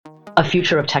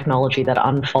future of technology that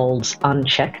unfolds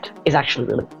unchecked is actually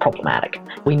really problematic.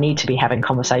 We need to be having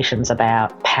conversations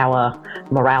about power,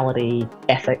 morality,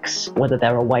 ethics, whether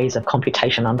there are ways of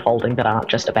computation unfolding that aren't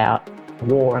just about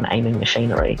war and aiming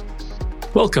machinery.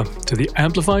 Welcome to the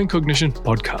Amplifying Cognition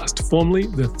podcast, formerly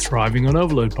the Thriving on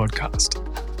Overload podcast.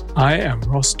 I am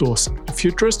Ross Dawson, a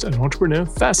futurist and entrepreneur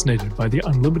fascinated by the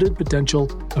unlimited potential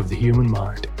of the human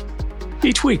mind.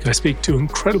 Each week, I speak to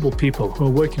incredible people who are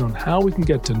working on how we can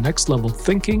get to next-level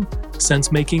thinking,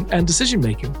 sense-making, and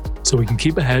decision-making so we can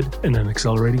keep ahead in an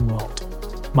accelerating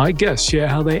world. My guests share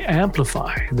how they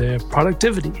amplify their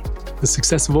productivity, the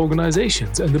success of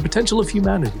organizations, and the potential of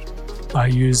humanity by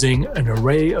using an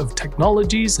array of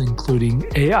technologies, including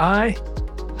AI,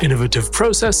 innovative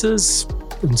processes,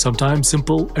 and sometimes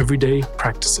simple everyday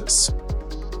practices.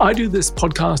 I do this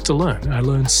podcast to learn. I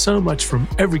learn so much from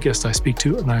every guest I speak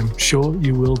to, and I'm sure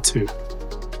you will too.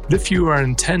 But if you are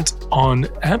intent on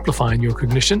amplifying your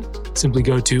cognition, simply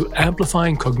go to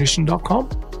amplifyingcognition.com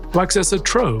to access a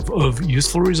trove of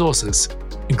useful resources,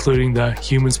 including the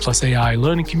Humans Plus AI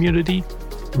learning community,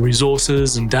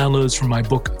 resources and downloads from my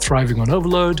book, Thriving on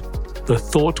Overload, the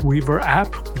Thought Weaver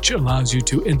app, which allows you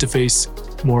to interface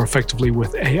more effectively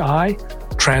with AI,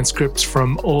 transcripts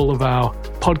from all of our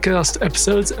podcast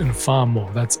episodes, and far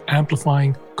more. That's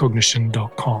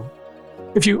amplifyingcognition.com.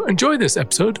 If you enjoy this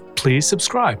episode, please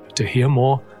subscribe to hear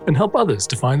more and help others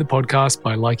to find the podcast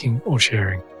by liking or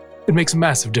sharing. It makes a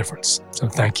massive difference, so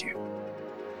thank you.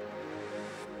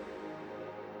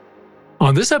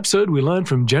 On this episode, we learn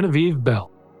from Genevieve Bell.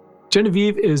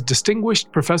 Genevieve is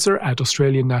Distinguished Professor at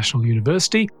Australian National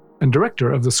University and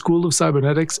Director of the School of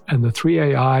Cybernetics and the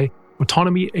 3AI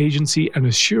Autonomy, Agency and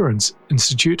Assurance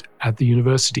Institute at the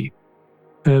university.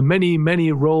 Her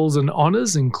many roles and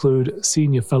honors include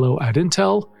Senior Fellow at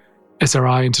Intel,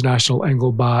 SRI International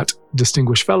Engelbart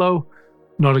Distinguished Fellow,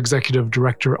 Non-Executive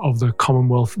Director of the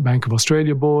Commonwealth Bank of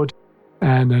Australia Board,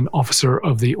 and an Officer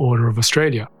of the Order of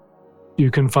Australia. You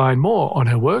can find more on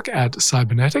her work at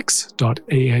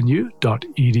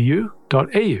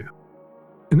cybernetics.anu.edu.au.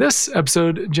 In this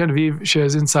episode, Genevieve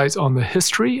shares insights on the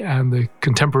history and the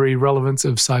contemporary relevance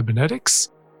of cybernetics,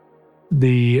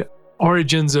 the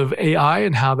origins of AI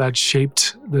and how that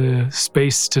shaped the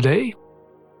space today,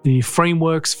 the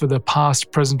frameworks for the past,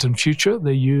 present, and future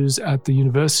they use at the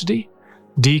university,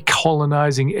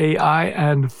 decolonizing AI,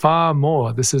 and far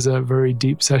more. This is a very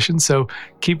deep session, so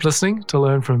keep listening to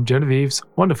learn from Genevieve's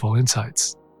wonderful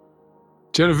insights.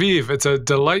 Genevieve, it's a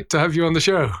delight to have you on the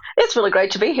show. It's really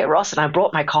great to be here, Ross, and I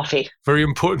brought my coffee. Very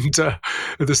important at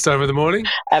this time of the morning.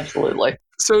 Absolutely.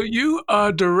 So you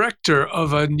are director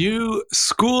of a new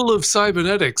School of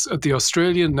Cybernetics at the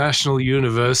Australian National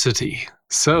University.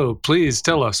 So please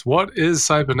tell us, what is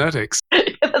cybernetics?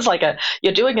 It's like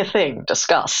you're doing a thing,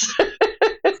 discuss.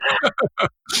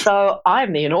 So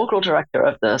I'm the inaugural director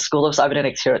of the School of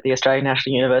Cybernetics here at the Australian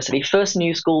National University. First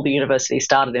new school the university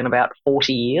started in about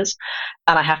 40 years.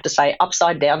 And I have to say,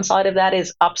 upside, downside of that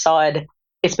is upside,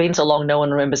 it's been so long no one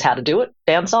remembers how to do it.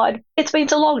 Downside, it's been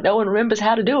so long no one remembers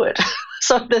how to do it.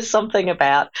 So there's something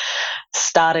about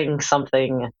starting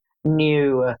something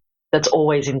new that's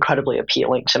always incredibly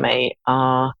appealing to me.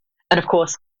 And of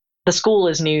course, the school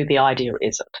is new, the idea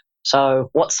isn't.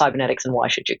 So what's cybernetics and why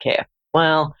should you care?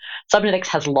 Well, cybernetics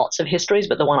has lots of histories,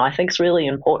 but the one I think is really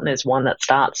important is one that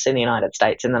starts in the United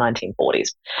States in the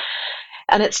 1940s.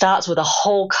 And it starts with a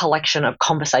whole collection of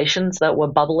conversations that were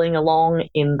bubbling along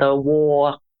in the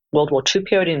World War II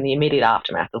period, in the immediate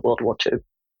aftermath of World War II.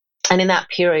 And in that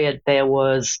period, there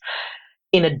was,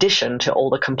 in addition to all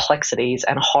the complexities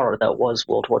and horror that was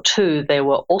World War II, there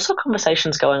were also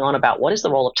conversations going on about what is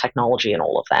the role of technology in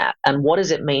all of that, and what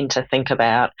does it mean to think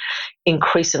about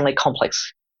increasingly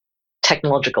complex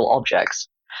technological objects.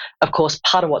 Of course,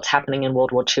 part of what's happening in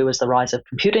World War II is the rise of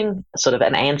computing, sort of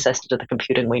an ancestor to the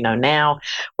computing we know now,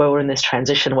 where we're in this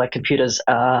transition where computers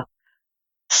are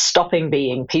stopping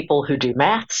being people who do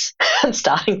maths and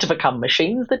starting to become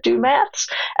machines that do maths,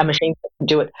 and machines that can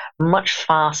do it much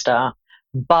faster,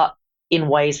 but in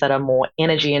ways that are more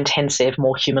energy intensive,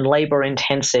 more human labor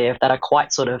intensive, that are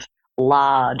quite sort of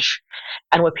large,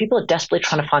 and where people are desperately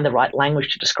trying to find the right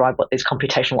language to describe what these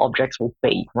computational objects will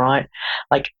be, right?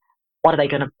 Like, what are they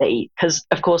going to be? Because,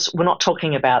 of course, we're not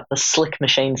talking about the slick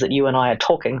machines that you and I are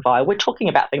talking via. We're talking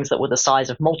about things that were the size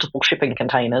of multiple shipping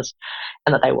containers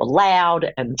and that they were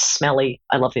loud and smelly.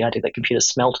 I love the idea that computers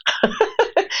smelled.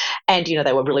 And,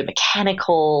 they were really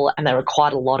mechanical and they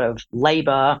required a lot of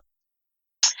labor.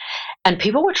 And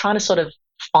people were trying to sort of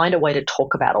find a way to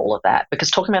talk about all of that,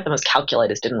 because talking about them as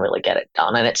calculators didn't really get it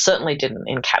done, and it certainly didn't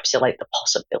encapsulate the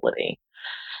possibility.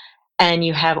 And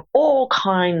you have all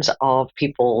kinds of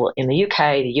people in the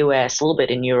UK, the US, a little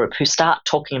bit in Europe, who start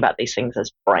talking about these things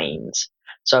as brains.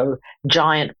 So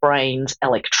giant brains,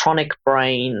 electronic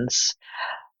brains,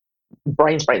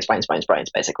 brains,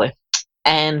 basically.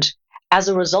 And as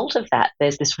a result of that,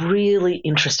 there's this really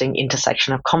interesting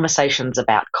intersection of conversations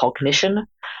about cognition,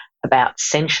 about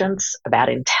sentience, about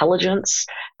intelligence,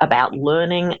 about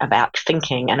learning, about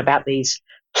thinking, and about these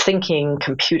thinking,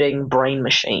 computing brain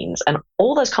machines. And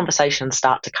all those conversations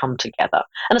start to come together.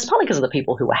 And it's partly because of the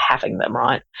people who were having them,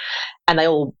 right? And they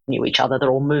all knew each other.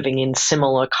 They're all moving in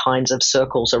similar kinds of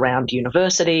circles around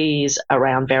universities,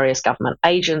 around various government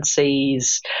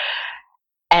agencies.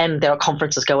 And there are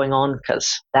conferences going on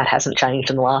because that hasn't changed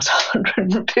in the last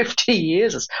 150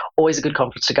 years. It's always a good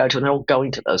conference to go to, and they're all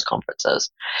going to those conferences.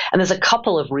 And there's a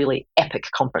couple of really epic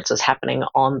conferences happening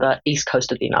on the east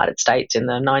coast of the United States in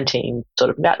the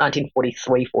about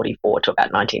 1943, 44 to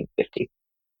about 1950.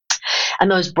 And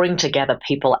those bring together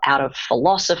people out of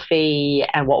philosophy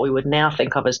and what we would now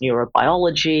think of as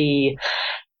neurobiology,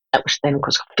 which then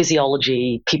was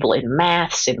physiology, people in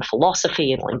maths, in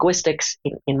philosophy, in linguistics,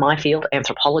 in my field,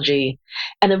 anthropology.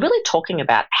 And they're really talking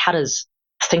about how does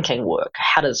thinking work?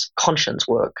 How does conscience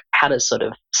work? How does sort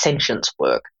of sentience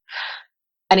work?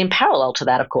 And in parallel to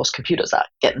that, of course, computers are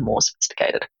getting more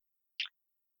sophisticated.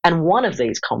 And one of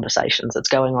these conversations that's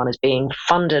going on is being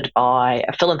funded by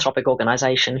a philanthropic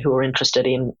organization who are interested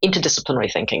in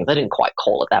interdisciplinary thinking. They didn't quite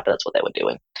call it that, but that's what they were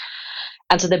doing.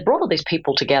 And so they brought all these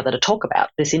people together to talk about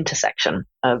this intersection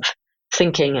of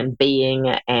thinking and being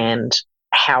and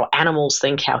how animals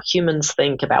think, how humans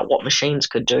think, about what machines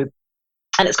could do.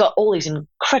 And it's got all these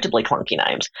incredibly clunky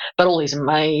names, but all these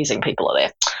amazing people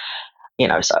are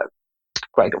there. So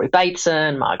Gregory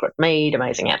Bateson, Margaret Mead,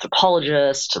 amazing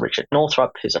anthropologist, Richard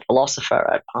Northrup, who's a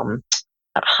philosopher at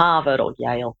Harvard or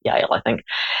Yale, I think,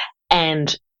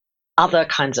 and other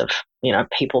kinds of,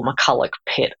 people, McCulloch,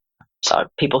 Pitt. So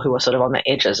people who are sort of on the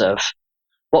edges of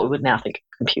what we would now think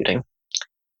of computing.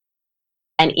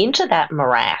 And into that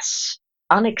morass,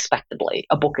 unexpectedly,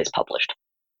 a book is published.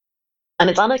 And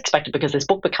it's unexpected because this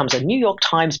book becomes a New York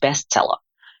Times bestseller.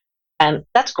 And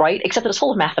that's great, except that it's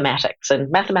full of mathematics.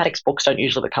 And mathematics books don't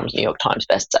usually become New York Times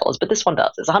bestsellers, but this one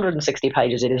does. It's 160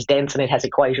 pages, it is dense, and it has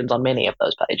equations on many of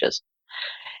those pages.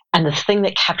 And the thing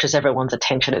that captures everyone's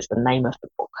attention is the name of the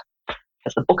book,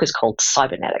 because the book is called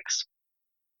Cybernetics.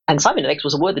 And cybernetics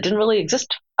was a word that didn't really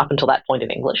exist up until that point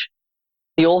in English.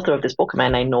 The author of this book, a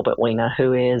man named Norbert Wiener,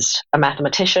 who is a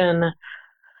mathematician,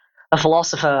 a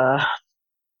philosopher,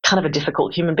 kind of a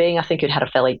difficult human being. I think who'd had a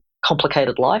fairly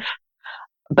complicated life,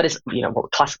 but is,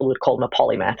 what classically would call him a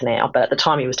polymath now. But at the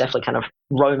time, he was definitely kind of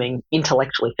roaming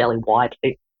intellectually fairly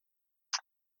widely.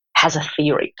 Has a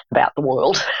theory about the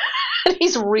world. And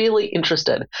he's really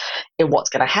interested in what's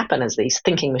going to happen as these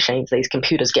thinking machines, these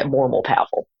computers get more and more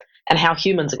powerful, and how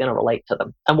humans are going to relate to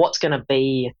them, and what's going to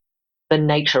be the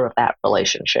nature of that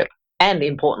relationship. And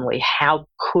importantly, how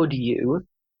could you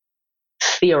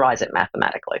theorize it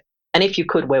mathematically? And if you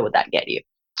could, where would that get you?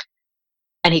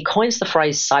 And he coins the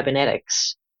phrase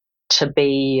cybernetics to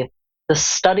be the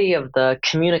study of the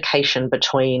communication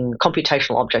between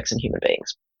computational objects and human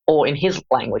beings. Or in his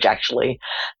language, actually,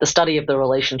 the study of the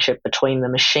relationship between the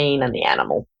machine and the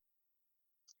animal.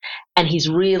 And he's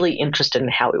really interested in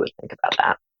how we would think about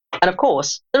that. And of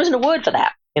course, there isn't a word for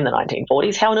that in the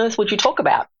 1940s. How on earth would you talk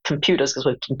about computers, because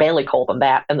we can barely call them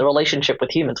that, and the relationship with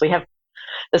humans?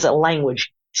 There's a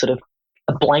language, sort of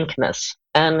a blankness.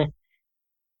 And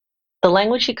the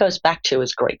language he goes back to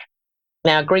is Greek.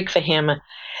 Now, Greek for him,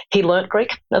 he learnt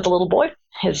Greek as a little boy.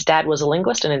 His dad was a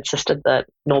linguist and insisted that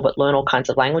Norbert learn all kinds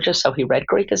of languages, so he read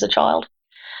Greek as a child.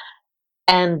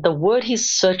 And the word he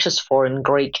searches for in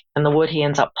Greek, and the word he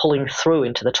ends up pulling through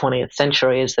into the 20th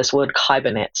century, is this word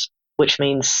kybernets, which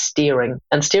means steering,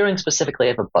 and steering specifically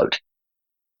of a boat.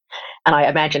 And I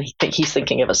imagine he's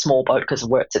thinking of a small boat because of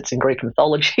where it sits in Greek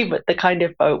mythology, but the kind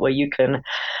of boat where you can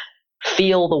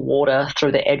feel the water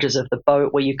through the edges of the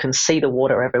boat, where you can see the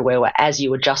water everywhere, where as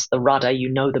you adjust the rudder,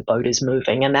 you know the boat is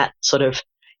moving. And that sort of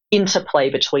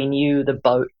interplay between you, the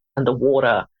boat, and the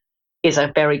water is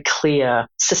a very clear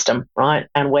system, right?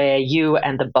 And where you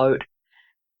and the boat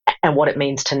and what it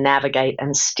means to navigate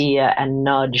and steer and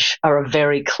nudge are a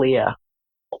very clear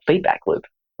feedback loop,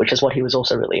 which is what he was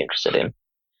also really interested in.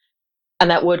 And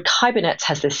that word kybernets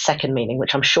has this second meaning,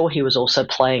 which I'm sure he was also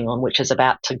playing on, which is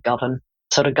about to govern,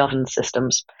 sort of govern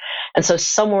systems. And so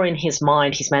somewhere in his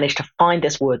mind, he's managed to find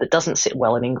this word that doesn't sit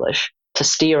well in English, to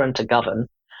steer and to govern,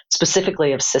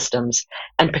 specifically of systems,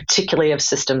 and particularly of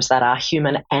systems that are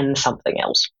human and something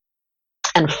else.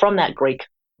 And from that Greek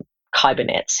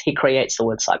kybernets, he creates the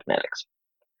word cybernetics.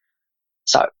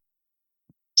 So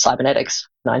Cybernetics,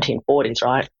 1940s,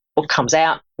 right? Book comes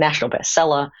out, national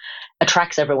bestseller,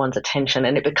 attracts everyone's attention,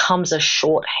 and it becomes a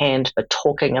shorthand for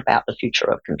talking about the future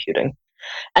of computing,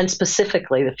 and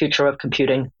specifically the future of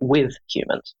computing with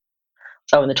humans.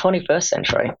 So in the 21st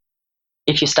century,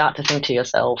 if you start to think to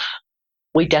yourself,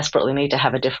 we desperately need to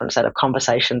have a different set of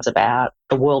conversations about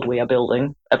the world we are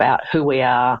building, about who we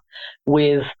are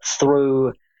with,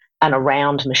 through, and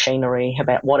around machinery,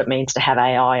 about what it means to have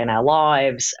AI in our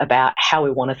lives, about how we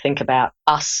want to think about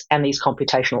us and these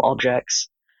computational objects,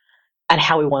 and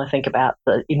how we want to think about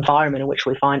the environment in which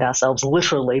we find ourselves,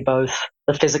 literally both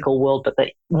the physical world, but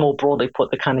the more broadly put,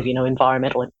 the kind of,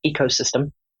 environmental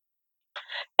ecosystem.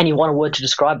 And you want a word to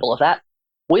describe all of that.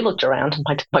 We looked around,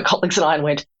 my colleagues and I, and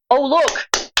went, oh,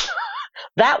 look,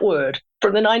 that word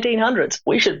from the 1900s.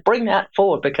 We should bring that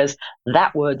forward because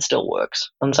that word still works.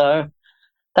 And so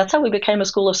that's how we became a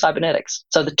school of cybernetics.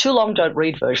 So the too long don't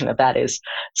read version of that is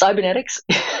cybernetics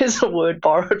is a word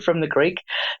borrowed from the Greek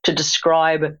to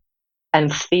describe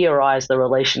and theorize the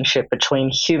relationship between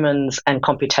humans and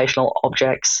computational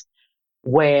objects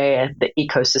where the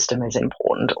ecosystem is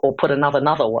important. Or put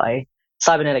another way,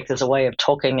 cybernetics is a way of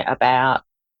talking about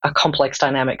a complex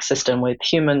dynamic system with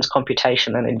humans,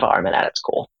 computation, and environment at its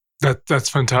core. That's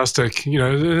fantastic.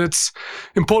 It's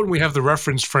important we have the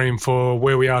reference frame for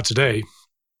where we are today.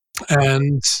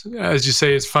 And as you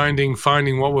say, it's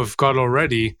finding what we've got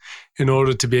already in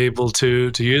order to be able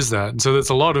to use that. And so there's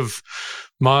a lot of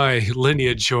my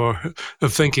lineage of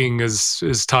thinking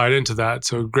is tied into that.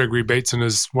 So Gregory Bateson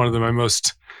is one of my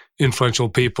most influential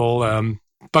people.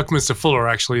 Buckminster Fuller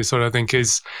actually, sort of, I think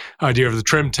his idea of the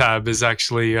trim tab is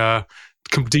actually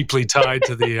deeply tied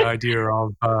to the idea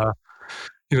of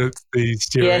the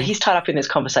steering. Yeah, he's tied up in these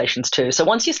conversations too. So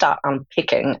once you start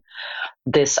unpicking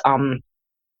this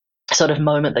sort of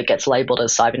moment that gets labeled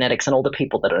as cybernetics and all the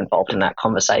people that are involved in that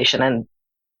conversation, and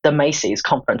the Macy's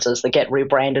conferences that get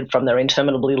rebranded from their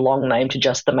interminably long name to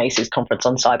just the Macy's Conference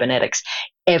on Cybernetics,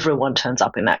 everyone turns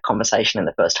up in that conversation in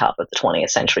the first half of the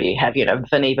 20th century. You have,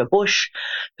 Vannevar Bush,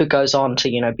 who goes on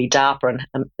to, be DARPA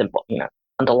and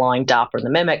underlying DARPA and the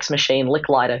Memex machine,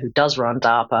 Licklider, who does run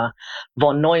DARPA,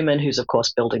 von Neumann, who's, of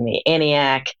course, building the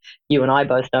ENIAC. You and I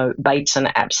both know Bateson,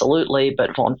 absolutely,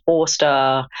 but von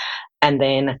Forster. And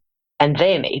then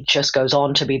it just goes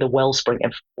on to be the wellspring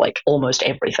of almost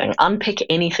everything. Unpick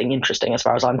anything interesting as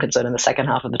far as I'm concerned in the second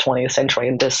half of the 20th century,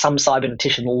 and there's some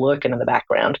cybernetician lurking in the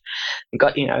background. You've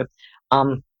got,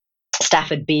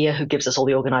 Stafford Beer, who gives us all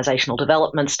the organizational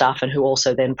development stuff and who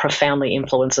also then profoundly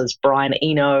influences Brian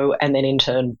Eno and then in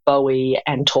turn Bowie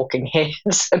and Talking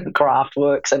Heads and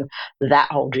Kraftwerks and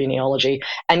that whole genealogy.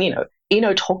 And,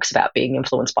 Eno talks about being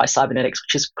influenced by cybernetics,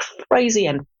 which is crazy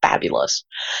and fabulous.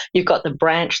 You've got the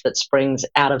branch that springs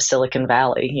out of Silicon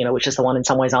Valley, which is the one in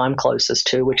some ways I'm closest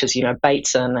to, which is,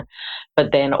 Bateson,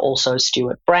 but then also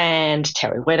Stuart Brand,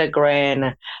 Terry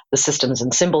Weddergren, the Systems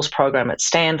and Symbols program at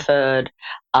Stanford,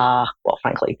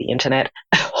 frankly, the internet,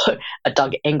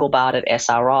 Doug Engelbart at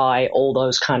SRI, all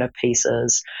those kind of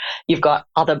pieces. You've got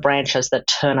other branches that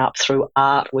turn up through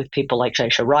art with people like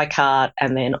Jascha Reichart,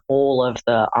 and then all of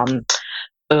the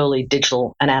early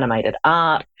digital and animated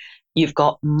art. You've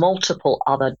got multiple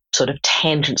other sort of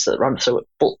tangents that run through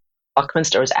it.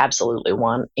 Buckminster is absolutely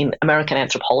one. In American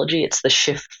anthropology, it's the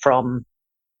shift from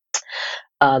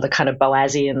the kind of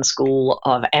Boasian school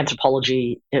of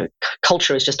anthropology.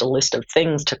 Culture is just a list of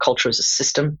things to culture as a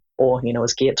system, or,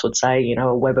 as Geertz would say,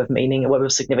 a web of meaning, a web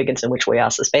of significance in which we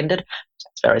are suspended.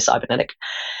 It's very cybernetic.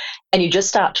 And you just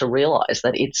start to realize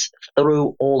that it's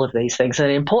through all of these things. And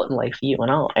importantly for you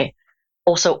and I,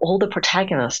 also all the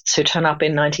protagonists who turn up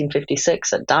in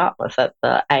 1956 at Dartmouth at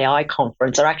the AI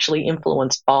conference are actually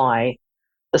influenced by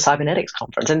the cybernetics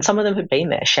conference. And some of them have been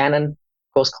there. Shannon,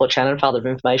 of course, Claude Shannon, father of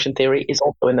information theory, is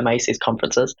also in the Macy's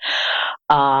conferences.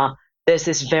 There's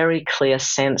this very clear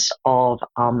sense of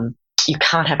you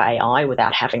can't have AI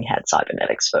without having had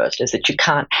cybernetics first, is that you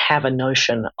can't have a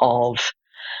notion of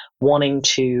wanting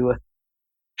to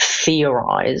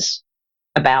theorize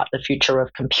about the future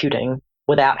of computing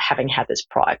without having had this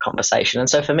prior conversation. And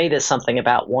so for me, there's something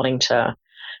about wanting to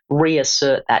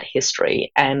reassert that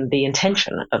history and the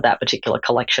intention of that particular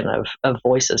collection of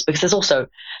voices, because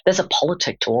there's a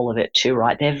politic to all of it too,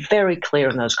 right? They're very clear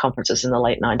in those conferences in the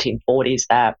late 1940s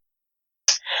that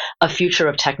a future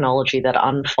of technology that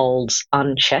unfolds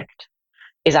unchecked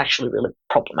is actually really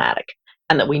problematic,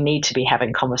 and that we need to be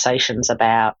having conversations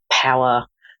about power,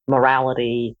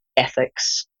 morality,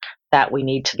 ethics, that we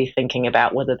need to be thinking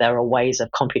about whether there are ways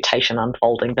of computation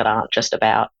unfolding that aren't just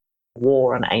about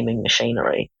war and aiming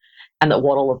machinery, and that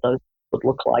what all of those would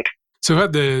look like. So we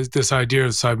had this idea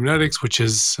of cybernetics, which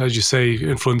is, as you say,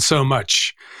 influenced so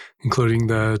much, including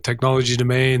the technology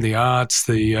domain, the arts,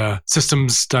 the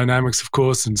systems dynamics, of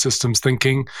course, and systems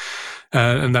thinking,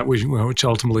 and that which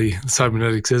ultimately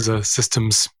cybernetics is a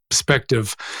systems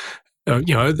perspective.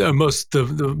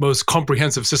 The most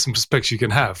comprehensive system perspective you can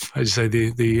have. As you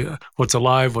say, the what's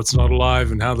alive, what's not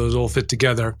alive, and how those all fit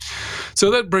together.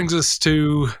 So that brings us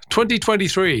to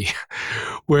 2023,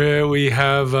 where we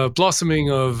have a blossoming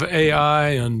of AI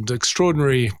and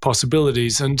extraordinary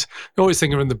possibilities. And I always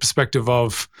think of it in the perspective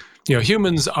of,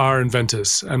 humans are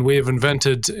inventors, and we have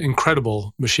invented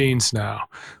incredible machines now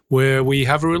where we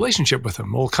have a relationship with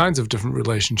them, all kinds of different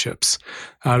relationships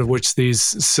out of which these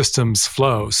systems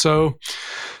flow. So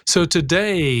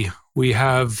today we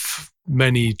have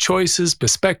many choices,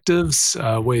 perspectives,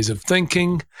 ways of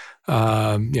thinking,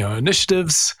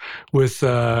 initiatives with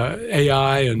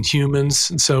AI and humans.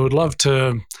 And so I'd love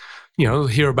to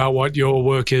hear about what your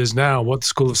work is now, what the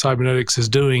School of Cybernetics is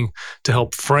doing to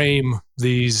help frame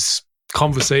these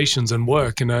conversations and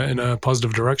work in a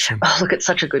positive direction. Oh, look, it's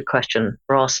such a good question,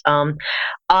 Ross.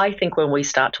 I think when we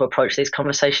start to approach these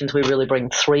conversations, we really bring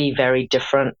three very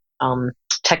different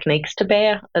techniques to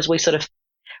bear as we sort of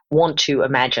want to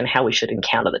imagine how we should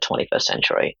encounter the 21st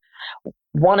century.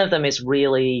 One of them is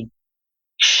really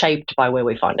shaped by where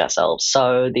we find ourselves.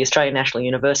 So the Australian National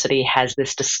University has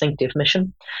this distinctive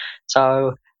mission.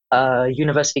 So a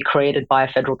university created by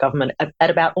a federal government at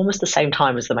about almost the same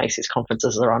time as the Macy's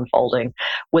conferences are unfolding,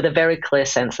 with a very clear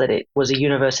sense that it was a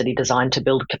university designed to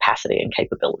build capacity and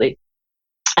capability.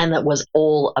 And that was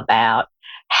all about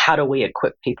how do we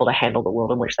equip people to handle the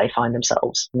world in which they find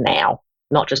themselves now,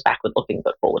 not just backward looking,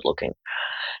 but forward looking.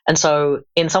 And so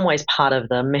in some ways, part of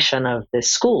the mission of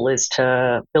this school is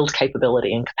to build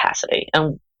capability and capacity.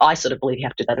 And I sort of believe you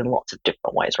have to do that in lots of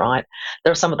different ways, right?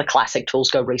 There are some of the classic tools,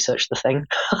 go research the thing.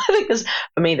 I think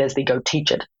for me, there's the go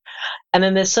teach it. And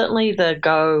then there's certainly the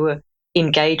go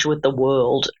engage with the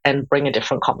world and bring a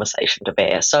different conversation to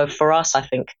bear. So for us, I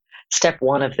think step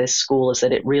one of this school is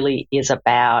that it really is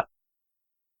about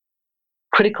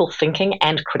critical thinking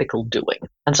and critical doing.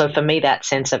 And so for me, that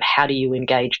sense of how do you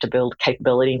engage to build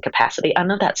capability and capacity, I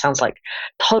know that sounds like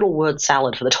total word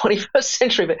salad for the 21st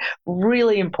century, but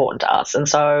really important to us. And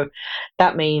so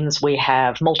that means we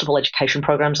have multiple education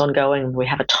programs ongoing. We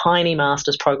have a tiny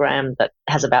master's program that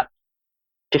has about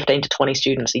 15 to 20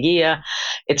 students a year.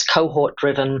 It's cohort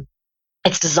driven.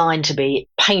 It's designed to be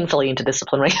painfully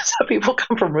interdisciplinary. So people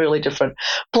come from really different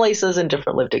places and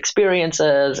different lived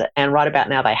experiences. And right about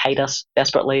now, they hate us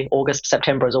desperately. August,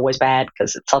 September is always bad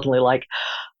because it's suddenly like,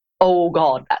 oh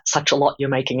God, that's such a lot you're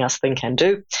making us think and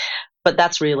do. But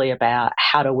that's really about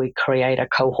how do we create a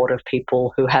cohort of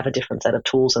people who have a different set of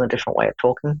tools and a different way of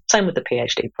talking. Same with the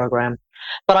PhD program.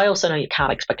 But I also know you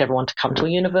can't expect everyone to come to a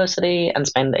university and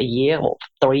spend a year or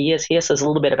 3 years here. So there's a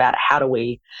little bit about how do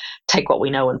we take what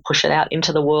we know and push it out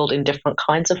into the world in different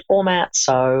kinds of formats.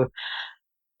 So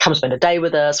come spend a day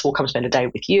with us, we'll come spend a day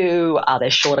with you. Are there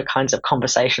shorter kinds of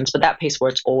conversations? But that piece where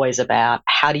it's always about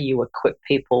how do you equip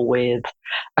people with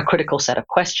a critical set of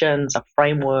questions, a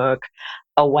framework,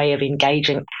 a way of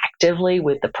engaging actively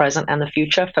with the present and the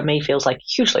future, for me feels like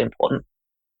hugely important.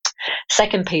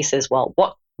 Second piece is, well,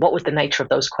 what would the nature of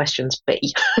those questions be?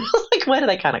 Like, where do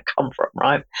they kind of come from,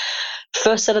 right?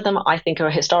 First set of them, I think, are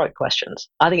historic questions.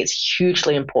 I think it's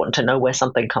hugely important to know where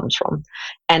something comes from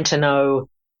and to know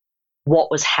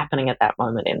what was happening at that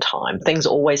moment in time. Things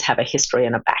always have a history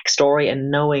and a backstory,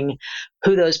 and knowing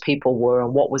who those people were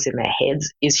and what was in their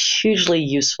heads is hugely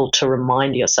useful to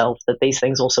remind yourself that these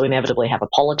things also inevitably have a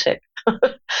politic.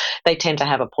 They tend to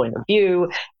have a point of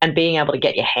view, and being able to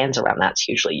get your hands around that's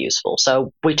hugely useful.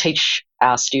 So we teach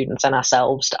our students and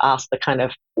ourselves to ask the kind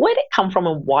of, where did it come from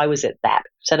and why was it that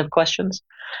set of questions?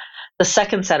 The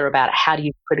second set are about how do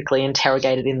you critically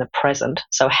interrogate it in the present?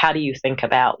 So how do you think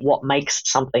about what makes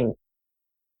something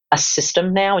a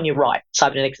system now? And you're right,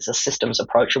 cybernetics is a systems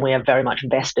approach, and we are very much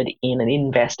vested in and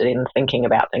invested in thinking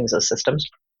about things as systems.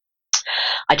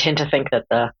 I tend to think that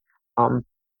the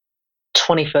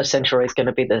 21st century is going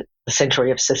to be the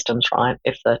century of systems, right?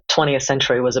 If the 20th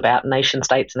century was about nation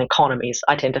states and economies,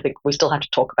 I tend to think we still have to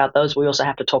talk about those. We also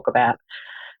have to talk about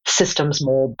systems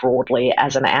more broadly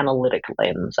as an analytic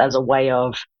lens, as a way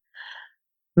of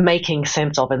making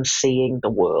sense of and seeing the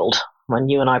world. When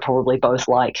you and I probably both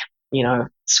like,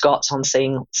 Scott's on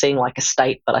seeing like a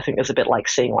state, but I think there's a bit like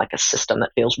seeing like a system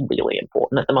that feels really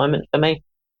important at the moment for me,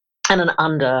 and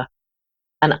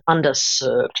an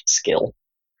underserved skill.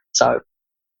 So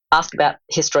ask about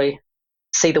history,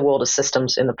 see the world as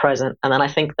systems in the present. And then I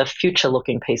think the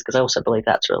future-looking piece, because I also believe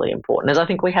that's really important, is I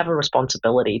think we have a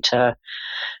responsibility to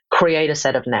create a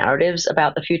set of narratives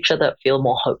about the future that feel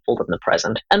more hopeful than the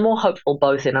present, and more hopeful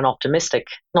both in an optimistic,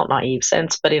 not naive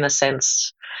sense, but in a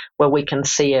sense where we can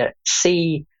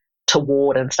see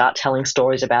toward and start telling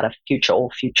stories about a future or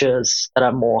futures that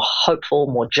are more hopeful,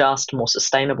 more just, more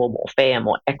sustainable, more fair,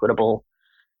 more equitable,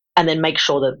 and then make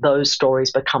sure that those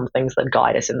stories become things that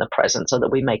guide us in the present so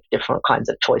that we make different kinds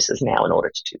of choices now in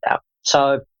order to do that.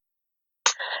 So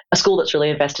a school that's really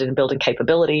invested in building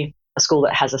capability, a school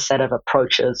that has a set of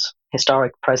approaches,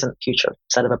 historic, present, future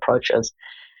set of approaches.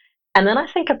 And then I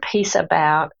think a piece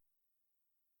about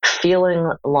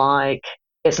feeling like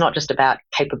it's not just about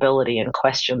capability and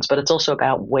questions, but it's also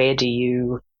about where do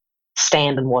you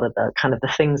stand and what are the kind of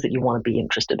the things that you want to be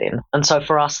interested in. And so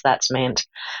for us, that's meant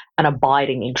an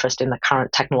abiding interest in the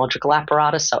current technological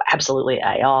apparatus, so absolutely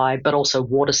AI, but also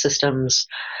water systems,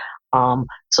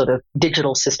 sort of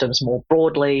digital systems more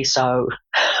broadly. So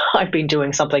I've been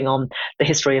doing something on the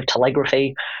history of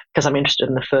telegraphy because I'm interested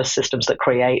in the first systems that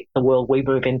create the world we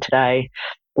move in today.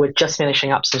 We're just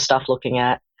finishing up some stuff looking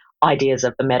at ideas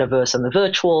of the metaverse and the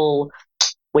virtual.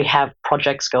 We have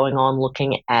projects going on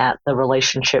looking at the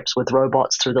relationships with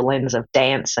robots through the lens of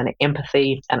dance and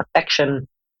empathy and affection.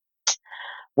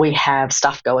 We have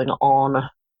stuff going on,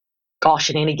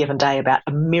 in any given day about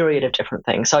a myriad of different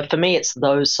things. So for me, it's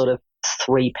those sort of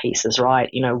three pieces, right?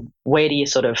 Where do you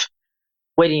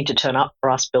need to turn up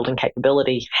for us building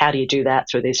capability? How do you do that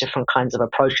through these different kinds of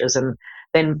approaches? And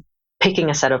then picking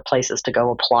a set of places to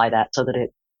go apply that so that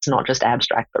it's not just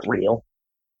abstract, but real.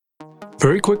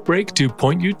 Very quick break to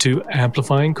point you to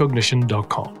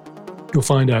amplifyingcognition.com. You'll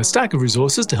find a stack of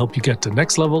resources to help you get to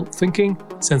next level thinking,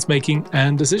 sense-making,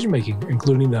 and decision-making,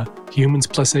 including the Humans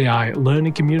Plus AI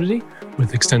learning community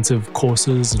with extensive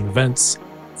courses and events,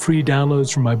 free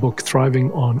downloads from my book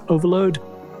Thriving on Overload,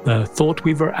 the Thought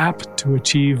Weaver app to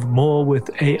achieve more with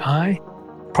AI,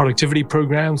 productivity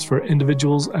programs for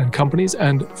individuals and companies,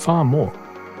 and far more.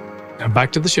 Now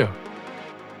back to the show.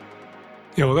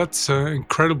 Yeah, well, that's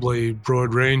incredibly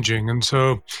broad-ranging. And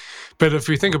so, but if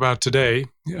we think about today,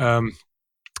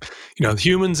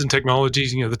 humans and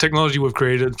technologies, the technology we've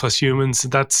created plus humans,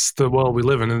 that's the world we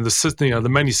live in, and the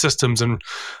many systems and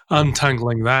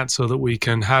untangling that so that we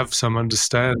can have some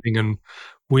understanding and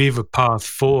weave a path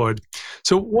forward.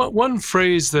 So one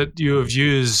phrase that you have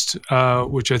used,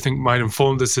 which I think might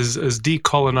inform this, is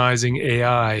decolonizing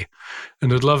AI.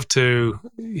 And I'd love to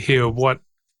hear what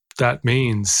that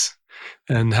means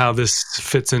and how this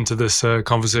fits into this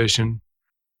conversation.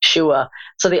 Sure.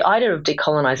 So the idea of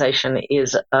decolonization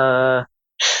is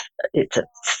it's a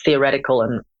theoretical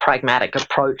and pragmatic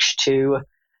approach to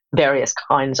various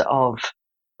kinds of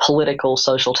political,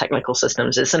 social, technical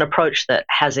systems. It's an approach that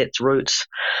has its roots,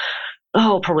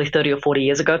 probably 30 or 40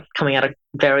 years ago, coming out of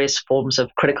various forms of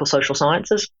critical social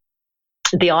sciences.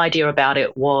 The idea about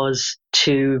it was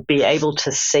to be able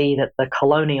to see that the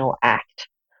colonial act,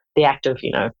 the act of,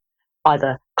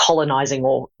 either colonizing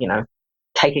or,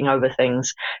 taking over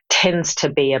things, tends to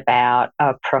be about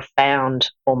a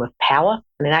profound form of power,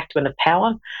 an enactment of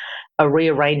power, a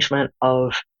rearrangement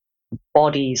of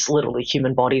bodies, literally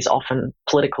human bodies, often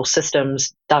political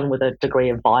systems, done with a degree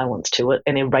of violence to it,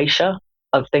 an erasure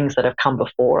of things that have come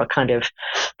before, a kind of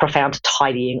profound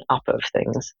tidying up of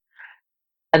things.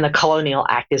 And the colonial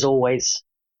act is always,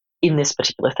 in this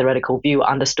particular theoretical view,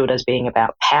 understood as being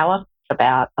about power,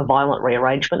 about a violent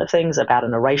rearrangement of things, about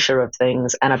an erasure of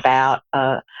things, and about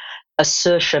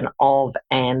assertion of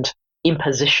and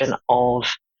imposition of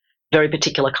very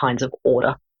particular kinds of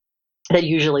order that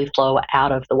usually flow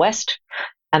out of the West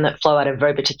and that flow out of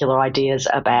very particular ideas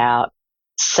about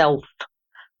self,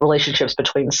 relationships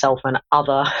between self and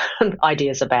other,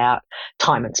 ideas about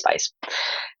time and space.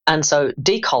 And so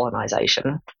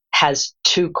decolonization has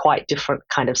two quite different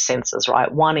kind of senses,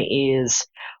 right? One is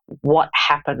what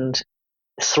happened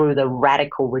through the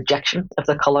radical rejection of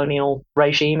the colonial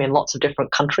regime in lots of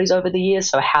different countries over the years.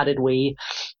 So how did we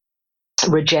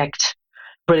reject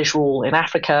British rule in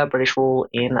Africa, British rule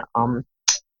in other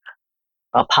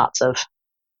parts of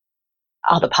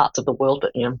the world,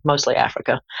 but mostly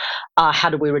Africa? How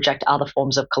did we reject other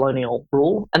forms of colonial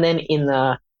rule? And then in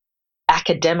the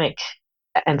academic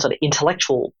and sort of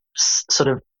intellectual sort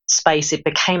of space, it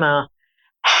became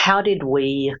how did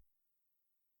we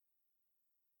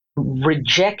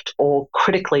reject or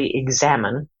critically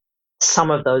examine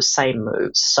some of those same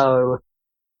moves? So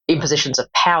impositions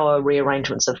of power,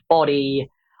 rearrangements of body,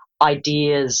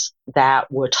 ideas that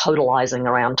were totalizing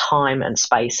around time and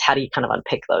space. How do you kind of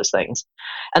unpick those things?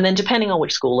 And then depending on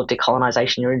which school of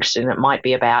decolonization you're interested in, it might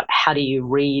be about how do you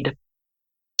read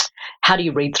how do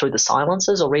you read through the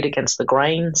silences or read against the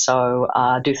grain? So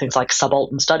do things like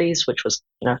subaltern studies, which was,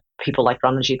 people like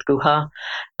Ranajit Guha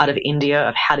out of India,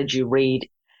 of how did you read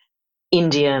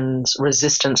Indians'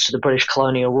 resistance to the British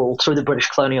colonial rule through the British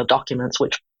colonial documents,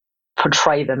 which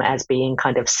portray them as being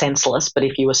kind of senseless. But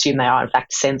if you assume they are in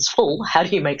fact senseful, how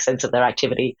do you make sense of their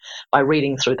activity? By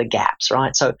reading through the gaps,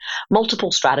 right? So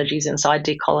multiple strategies inside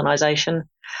decolonization.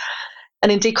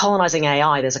 And in decolonizing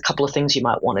AI, there's a couple of things you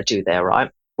might want to do there,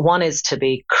 right? One is to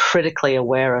be critically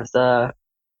aware of the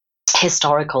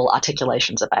historical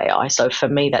articulations of AI. So for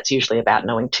me, that's usually about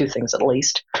knowing two things at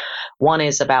least. One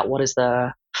is about what is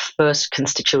the first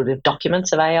constitutive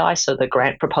documents of AI, so the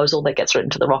grant proposal that gets written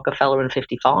to the Rockefeller in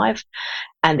 55,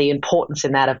 and the importance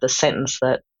in that of the sentence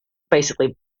that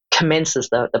basically commences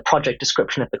the project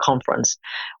description of the conference,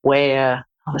 where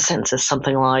the sentence is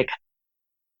something like,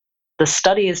 the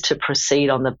study is to proceed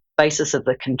on the basis of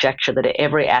the conjecture that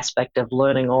every aspect of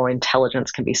learning or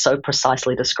intelligence can be so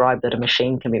precisely described that a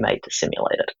machine can be made to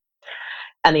simulate it.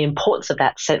 And the importance of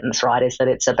that sentence, right, is that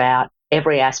it's about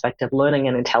every aspect of learning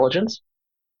and intelligence,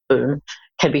 boom,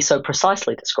 can be so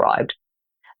precisely described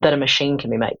that a machine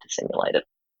can be made to simulate it.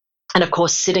 And of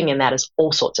course, sitting in that is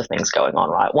all sorts of things going on,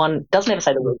 right? One, doesn't ever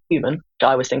say the word human, which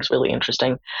I always think is really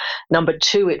interesting. Number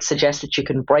two, it suggests that you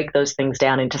can break those things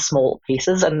down into small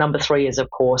pieces. And number three is, of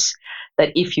course,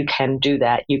 that if you can do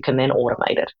that, you can then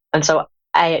automate it. And so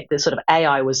the sort of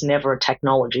AI was never a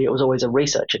technology. It was always a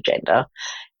research agenda.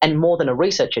 And more than a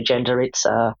research agenda, it's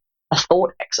a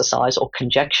thought exercise or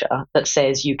conjecture that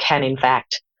says you can, in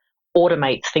fact,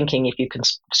 automate thinking if you can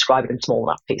describe it in small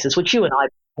enough pieces, which you and I...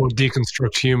 Or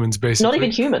deconstruct humans, basically. Not even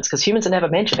humans, because humans are never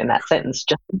mentioned in that sentence,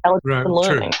 just intelligence and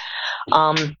learning.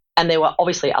 And there were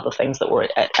obviously other things that were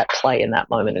at play in that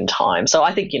moment in time. So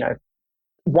I think,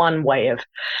 one way of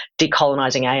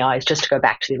decolonizing AI is just to go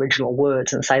back to the original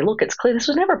words and say, look, it's clear this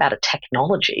was never about a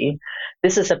technology.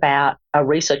 This is about a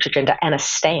research agenda and a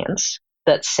stance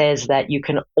that says that you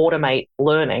can automate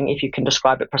learning if you can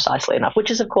describe it precisely enough,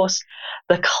 which is, of course,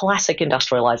 the classic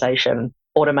industrialization,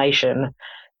 automation,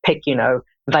 pick,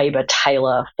 Weber,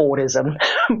 Taylor, Fordism,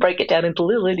 break it down into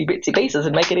little itty bitsy pieces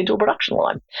and make it into a production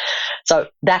line. So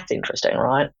that's interesting,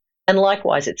 right? And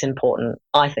likewise, it's important,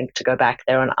 I think, to go back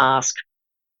there and ask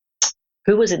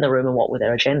who was in the room and what were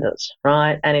their agendas,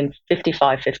 right? And in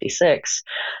 55, 56,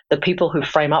 the people who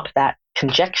frame up that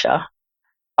conjecture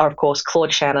are, of course,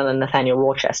 Claude Shannon and Nathaniel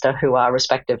Rochester, who are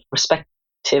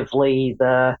respectively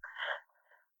the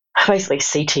basically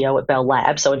CTO at Bell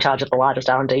Labs, so in charge of the largest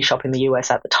R&D shop in the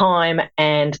US at the time,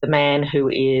 and the man who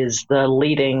is the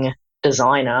leading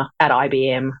designer at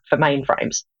IBM for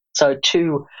mainframes. So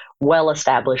two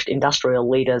well-established industrial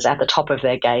leaders at the top of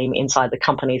their game inside the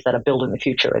companies that are building the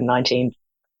future in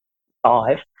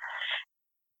 1905.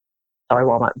 Sorry,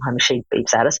 while my machine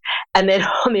beeps at us. And then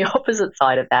on the opposite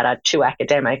side of that are two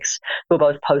academics who are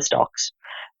both postdocs.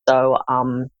 So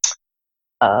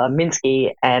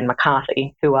Minsky and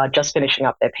McCarthy, who are just finishing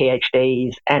up their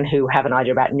PhDs and who have an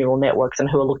idea about neural networks and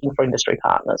who are looking for industry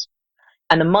partners.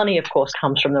 And the money, of course,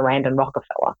 comes from the Rand and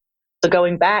Rockefeller. So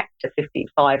going back to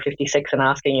 55, 56 and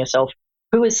asking yourself,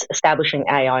 who is establishing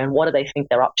AI and what do they think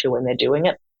they're up to when they're doing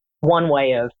it? One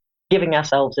way of giving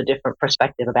ourselves a different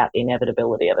perspective about the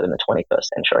inevitability of it in the 21st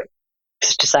century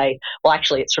is to say, well,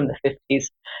 actually, it's from the 50s.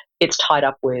 It's tied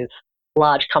up with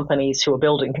large companies who are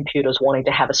building computers wanting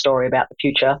to have a story about the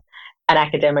future and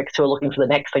academics who are looking for the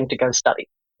next thing to go study.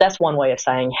 That's one way of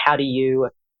saying, how do you,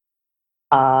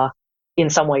 in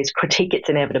some ways, critique its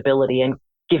inevitability and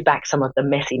give back some of the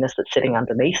messiness that's sitting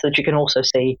underneath so that you can also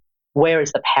see where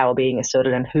is the power being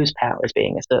asserted and whose power is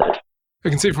being asserted. I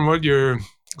can see from what you're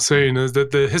saying is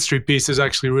that the history piece is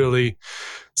actually really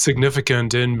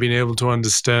significant in being able to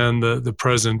understand the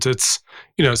present. It's,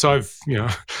 so I've,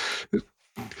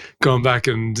 gone back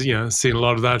and, seen a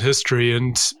lot of that history,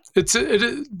 and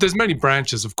there's many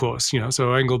branches, of course, so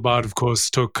Engelbart, of course,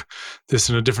 took this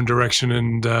in a different direction,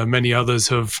 and many others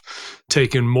have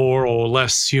taken more or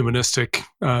less humanistic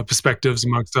perspectives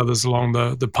amongst others along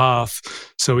the path.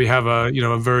 So we have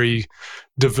a very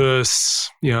diverse,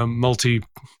 multi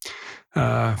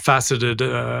faceted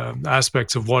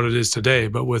aspects of what it is today,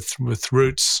 but with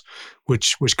roots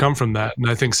which come from that. And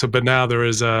I think so. But now there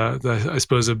is I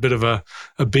suppose a bit of a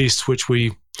beast which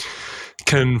we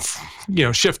can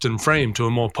shift and frame to a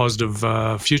more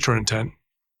positive future intent.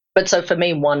 But so for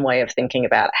me, one way of thinking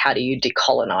about how do you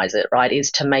decolonize it, right,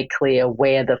 is to make clear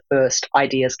where the first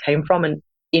ideas came from and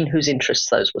in whose interests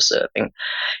those were serving.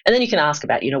 And then you can ask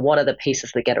about, what are the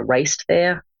pieces that get erased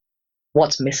there?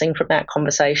 What's missing from that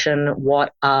conversation?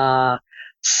 What are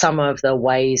some of the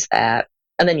ways that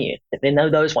And then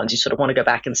in those ones, you sort of want to go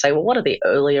back and say, well, what are the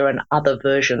earlier and other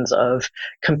versions of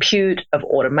compute, of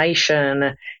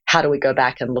automation? How do we go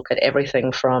back and look at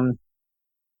everything from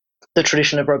the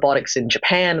tradition of robotics in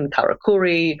Japan and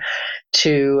Karakuri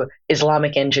to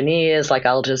Islamic engineers like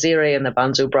Al Jazeera and the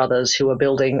Banzu brothers who are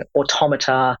building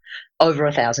automata over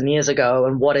 1,000 years ago,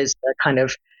 and what is the kind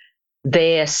of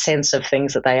their sense of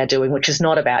things that they are doing, which is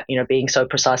not about, being so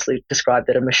precisely described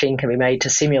that a machine can be made to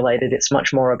simulate it. It's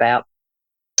much more about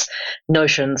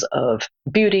notions of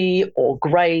beauty or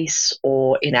grace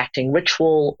or enacting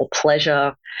ritual or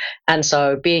pleasure. And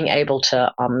so being able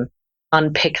to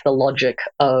unpick the logic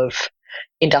of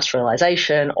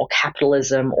industrialization or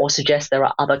capitalism, or suggest there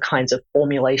are other kinds of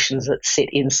formulations that sit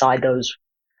inside those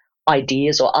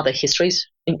ideas or other histories,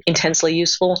 intensely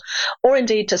useful. Or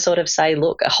indeed to sort of say,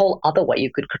 look, a whole other way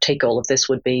you could critique all of this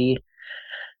would be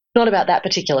not about that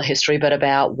particular history, but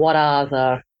about what are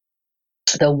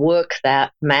the work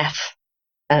that math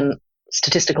and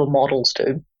statistical models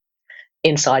do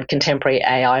inside contemporary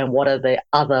AI, and what are the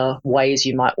other ways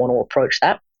you might want to approach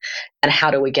that, and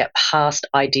how do we get past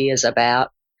ideas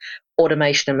about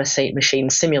automation and machine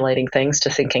simulating things to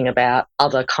thinking about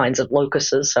other kinds of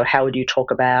locuses. So how would you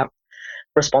talk about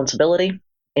responsibility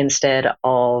instead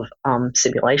of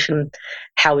simulation?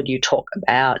 How would you talk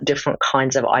about different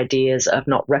kinds of ideas of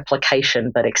not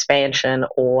replication but expansion,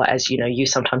 or as you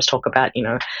sometimes talk about,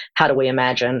 how do we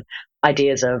imagine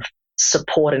ideas of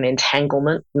support and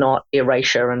entanglement, not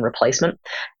erasure and replacement?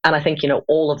 And I think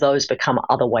all of those become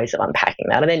other ways of unpacking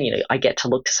that. And then I get to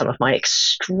look to some of my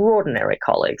extraordinary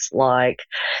colleagues like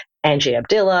Angie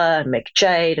Abdillah, Mick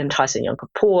Jade, and Tyson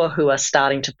Young-Kapoor, who are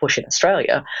starting to push in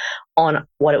Australia on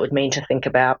what it would mean to think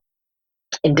about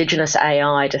Indigenous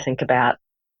AI, to think about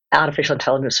artificial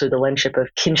intelligence through the lensship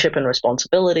of kinship and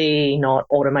responsibility, not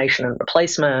automation and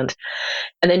replacement.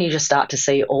 And then you just start to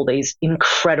see all these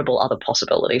incredible other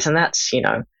possibilities. And that's,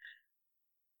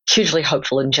 hugely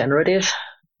hopeful and generative,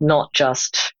 not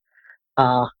just,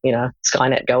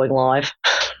 Skynet going live.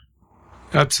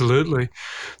 Absolutely.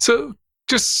 So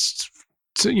just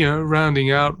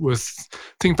rounding out with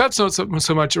thinking perhaps not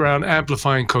so much around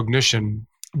amplifying cognition,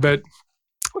 but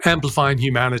amplifying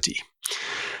humanity,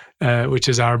 which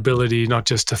is our ability not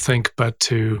just to think, but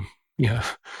to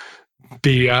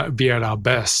be at our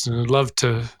best. And I'd love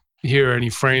to hear any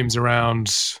frames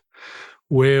around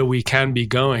where we can be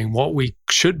going, what we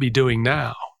should be doing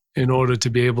now in order to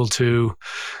be able to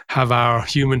have our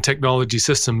human technology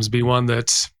systems be one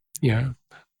that's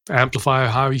amplify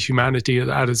how humanity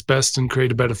at its best and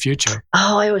create a better future.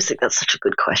 Oh, I always think that's such a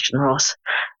good question, Ross.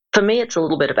 For me, it's a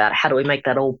little bit about how do we make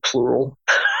that all plural?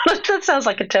 That sounds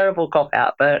like a terrible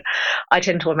cop-out, but I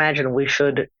tend to imagine we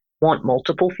should want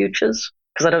multiple futures,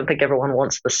 because I don't think everyone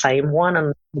wants the same one,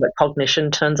 and that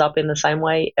cognition turns up in the same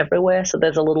way everywhere. So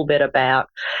there's a little bit about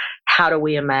how do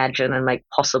we imagine and make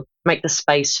the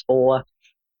space for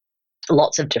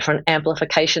lots of different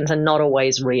amplifications and not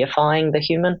always reifying the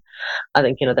human. I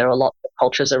think, there are lots of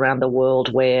cultures around the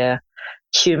world where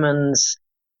humans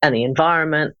and the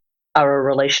environment are a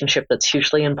relationship that's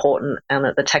hugely important, and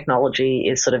that the technology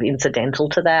is sort of incidental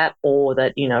to that, or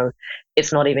that,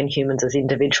 it's not even humans as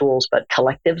individuals, but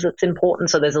collectives that's important.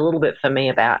 So there's a little bit for me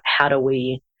about how do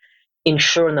we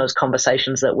ensure in those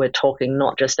conversations that we're talking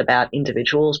not just about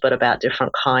individuals, but about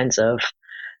different kinds of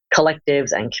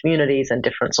collectives and communities and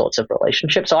different sorts of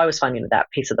relationships. So I was finding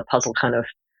that piece of the puzzle kind of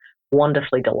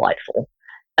wonderfully delightful.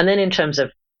 And then in terms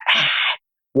of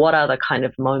what are the kind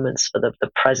of moments for the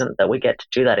present that we get to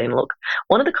do that in? Look,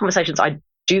 one of the conversations I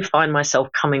do find myself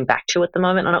coming back to at the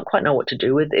moment, I don't quite know what to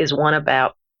do with, is one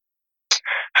about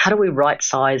how do we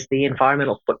right-size the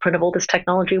environmental footprint of all this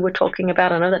technology we're talking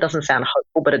about? I know that doesn't sound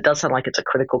hopeful, but it does sound like it's a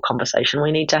critical conversation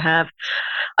we need to have.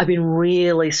 I've been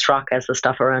really struck as the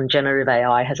stuff around generative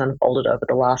AI has unfolded over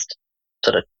the last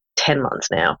sort of 10 months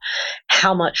now,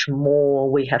 how much more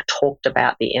we have talked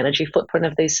about the energy footprint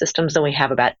of these systems than we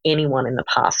have about anyone in the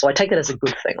past. So I take it as a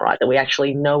good thing, right, that we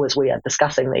actually know as we are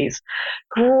discussing these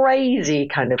crazy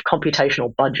kind of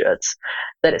computational budgets,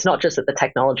 that it's not just that the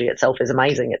technology itself is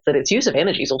amazing, it's that its use of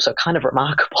energy is also kind of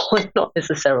remarkable and not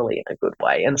necessarily in a good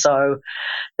way. And so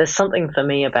there's something for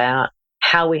me about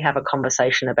how we have a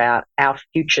conversation about our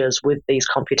futures with these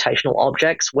computational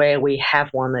objects, where we have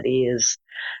one that is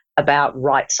about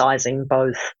right-sizing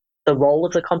both the role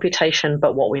of the computation,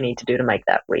 but what we need to do to make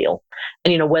that real.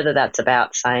 And, whether that's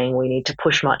about saying we need to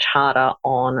push much harder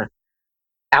on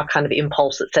our kind of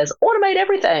impulse that says, automate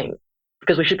everything,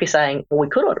 because we should be saying, well, we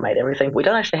could automate everything. We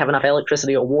don't actually have enough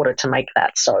electricity or water to make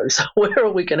that so. So where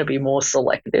are we going to be more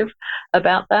selective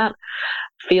about that?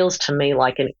 Feels to me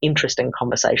like an interesting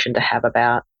conversation to have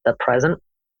about the present.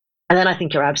 And then I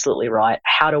think you're absolutely right.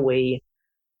 How do we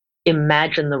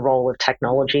imagine the role of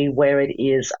technology where it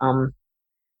is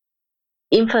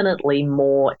infinitely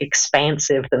more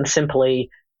expansive than simply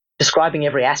describing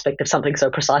every aspect of something so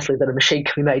precisely that a machine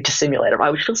can be made to simulate it,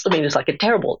 right? Which feels to me just like a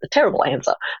terrible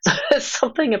answer. So there's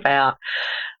something about,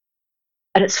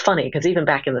 and it's funny because even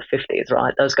back in the 50s,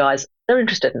 right, those guys, they're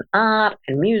interested in art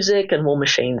and music, and will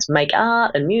machines make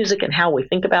art and music and how we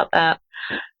think about that.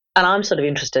 And I'm sort of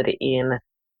interested in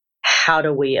how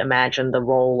do we imagine the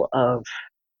role of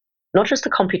not just the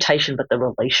computation, but the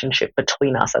relationship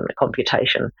between us and the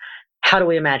computation. How do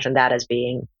we imagine that as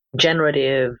being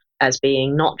generative, as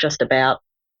being not just about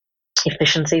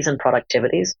efficiencies and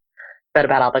productivities, but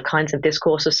about other kinds of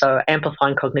discourses? So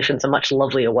amplifying cognition is a much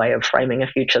lovelier way of framing a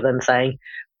future than saying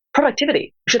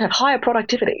productivity. We should have higher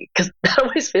productivity, because that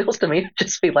always feels to me to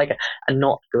just be like a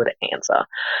not good answer.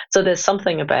 So there's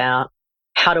something about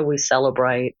how do we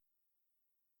celebrate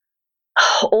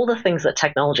all the things that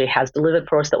technology has delivered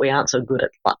for us that we aren't so good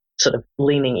at sort of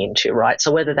leaning into, right?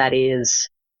 So whether that is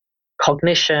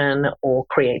cognition or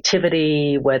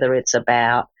creativity, whether it's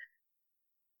about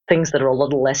things that are a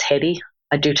little less heady.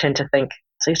 I do tend to think,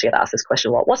 so I used to get asked this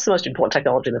question a lot, what's the most important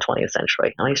technology in the 20th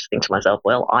century? And I used to think to myself,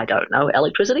 well, I don't know.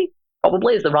 Electricity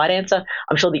probably is the right answer.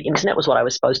 I'm sure the internet was what I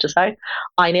was supposed to say.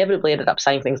 I inevitably ended up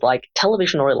saying things like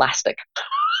television or elastic.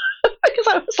 Because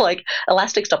I was like,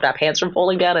 elastic stopped our pants from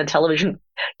falling down and television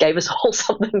gave us all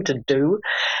something to do.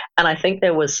 And I think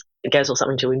it gave us all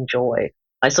something to enjoy.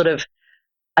 I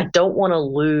don't want to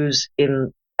lose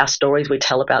in our stories we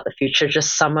tell about the future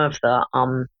just some of the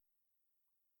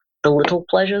little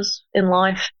pleasures in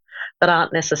life that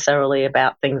aren't necessarily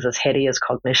about things as heady as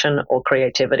cognition or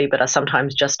creativity, but are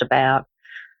sometimes just about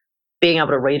being able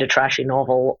to read a trashy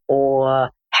novel or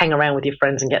hang around with your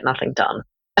friends and get nothing done.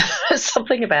 There's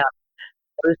something about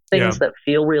those things that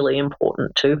feel really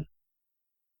important too.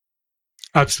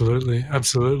 Absolutely.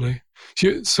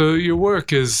 So your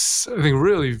work is, I think,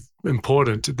 really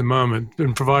important at the moment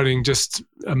in providing just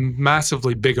a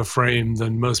massively bigger frame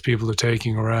than most people are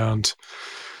taking around,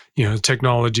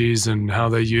 technologies and how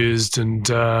they're used. And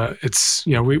it's,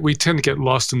 we tend to get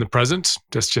lost in the present.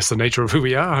 That's just the nature of who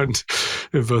we are, and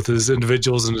both as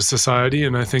individuals and as society.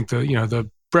 And I think that, the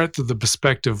breadth of the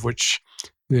perspective, which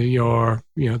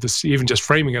this, even just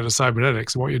framing it as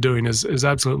cybernetics and what you're doing is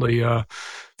absolutely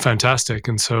fantastic.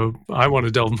 And so I want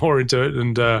to delve more into it,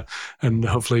 and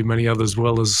hopefully many others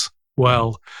will as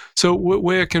well. So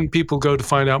where can people go to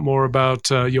find out more about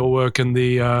your work and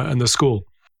the school?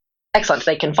 Excellent.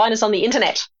 They can find us on the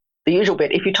internet. The usual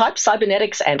bit. If you type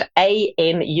cybernetics and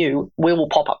ANU, we will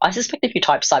pop up. I suspect if you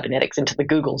type cybernetics into the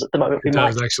Googles at the moment, we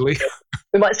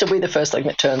might still be the first thing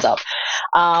that turns up.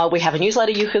 We have a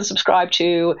newsletter you can subscribe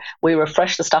to. We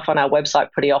refresh the stuff on our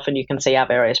website pretty often. You can see our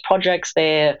various projects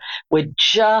there. We're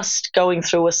just going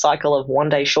through a cycle of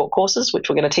one-day short courses, which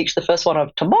we're going to teach the first one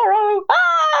of tomorrow.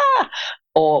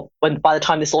 Or by the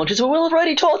time this launches, we will have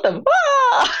already taught them.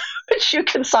 Which you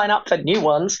can sign up for new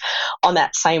ones on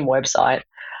that same website.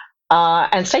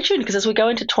 And stay tuned, because as we go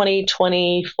into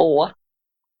 2024,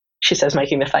 she says,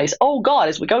 making the face, oh God,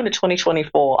 as we go into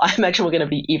 2024, I imagine we're going to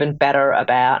be even better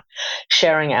about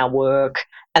sharing our work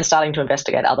and starting to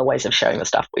investigate other ways of sharing the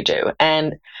stuff we do.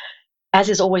 And as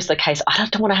is always the case, I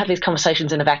don't want to have these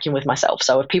conversations in a vacuum with myself.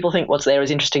 So if people think what's there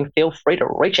is interesting, feel free to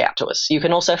reach out to us. You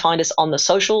can also find us on the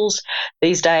socials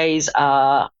these days,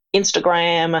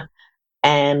 Instagram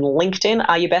and LinkedIn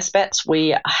are your best bets.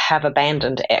 We have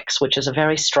abandoned X, which is a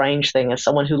very strange thing. As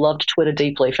someone who loved Twitter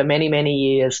deeply for many, many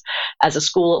years, as a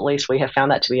school at least, we have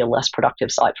found that to be a less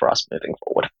productive site for us moving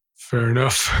forward. Fair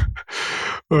enough.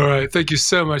 All right. Thank you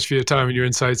so much for your time and your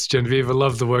insights, Genevieve. I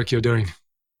love the work you're doing.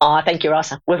 Thank you,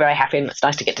 Ross. We're very happy, and it's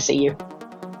nice to get to see you.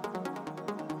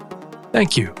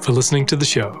 Thank you for listening to the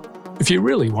show. If you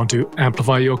really want to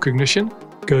amplify your cognition,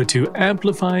 go to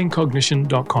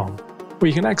amplifyingcognition.com. where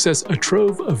you can access a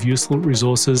trove of useful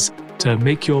resources to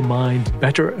make your mind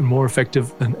better and more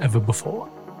effective than ever before.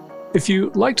 If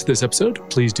you liked this episode,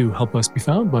 please do help us be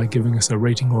found by giving us a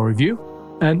rating or review,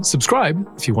 and subscribe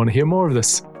if you want to hear more of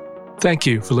this. Thank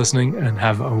you for listening, and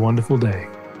have a wonderful day.